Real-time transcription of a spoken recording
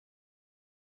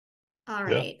All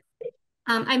Yeah. right.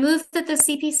 I move that the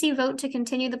CPC vote to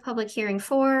continue the public hearing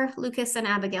for Lucas and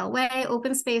Abigail Way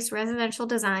open space residential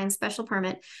design special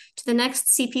permit to the next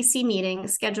CPC meeting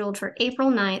scheduled for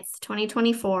April 9th,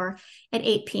 2024 at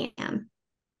 8 p.m.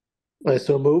 I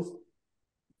so move.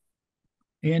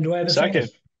 And do I have a Second.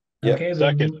 second? Yep. Okay,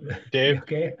 Second. Dave.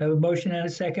 Okay, I have a motion and a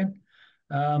second.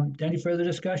 Any further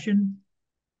discussion?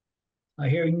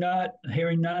 Hearing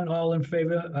none, all in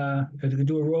favor, we can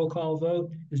do a roll call vote.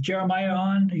 Is Jeremiah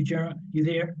on? You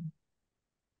there?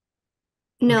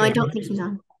 No, Okay, I don't think he's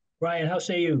on. Ryan, how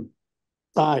say you?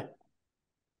 Aye.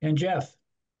 And Jeff?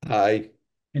 Aye.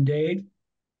 And Dave?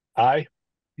 Aye.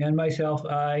 And myself,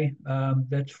 aye.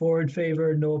 That's 4 in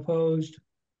favor, no opposed.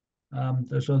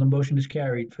 So the motion is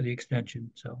carried for the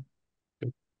extension, so.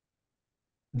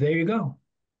 There you go.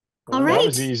 All That right.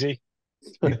 was easy.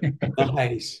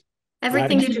 Nice.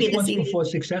 Everything I did should be this this once easy. before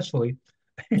successfully.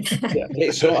 Yeah. Hey,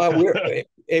 so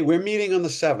we're meeting on the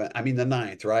 7th. I mean the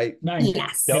 9th, right? 9.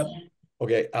 Yes. Yep.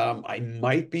 Okay. I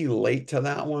might be late to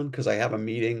that one because I have a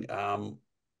meeting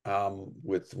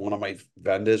with one of my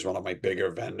vendors, one of my bigger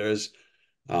vendors.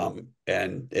 And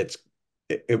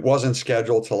it wasn't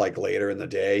scheduled till like later in the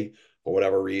day for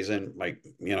whatever reason, like,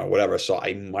 whatever. So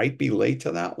I might be late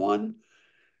to that one.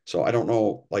 So I don't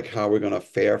know like how we're gonna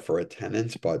fare for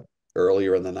attendance, but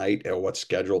earlier in the night or what's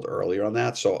scheduled earlier on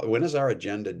that. So when is our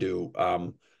agenda due?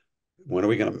 When are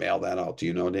we gonna mail that out? Do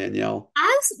you know, Danielle?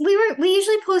 As we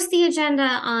usually post the agenda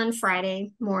on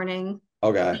Friday morning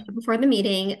Okay. before the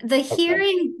meeting. The Okay.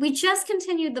 hearing, we just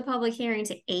continued the public hearing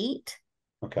to 8.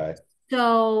 Okay.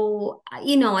 So,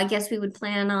 I guess we would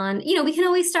plan on, we can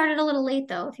always start it a little late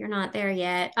though if you're not there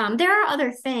yet. There are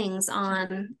other things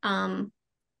on,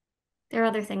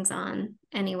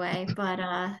 anyway, but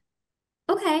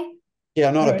okay. Yeah,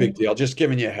 not a Alrighty. big deal. Just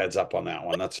giving you a heads up on that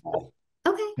one. That's all.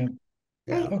 Okay. Yeah.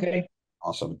 Yeah. Great. Okay.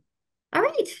 Awesome. All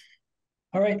right.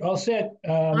 All right, all set.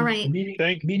 All right.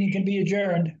 Meeting can be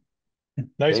adjourned.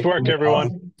 Nice Thank work, you.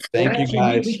 everyone. Thank you,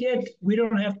 Actually, guys. we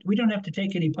don't have to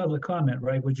take any public comment,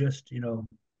 right? We're just,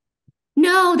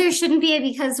 No, there shouldn't be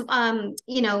because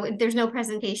there's no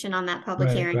presentation on that public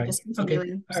hearing, right. just Okay.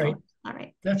 continuing. All right. All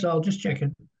right. That's all, just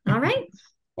checking. All right.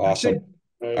 Awesome.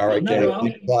 Good. All right, Night, Dave. all.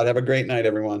 Thanks a lot. Have a great night,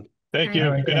 everyone. Thank All you.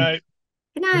 right, Good thanks. night.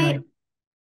 Good Good night. night.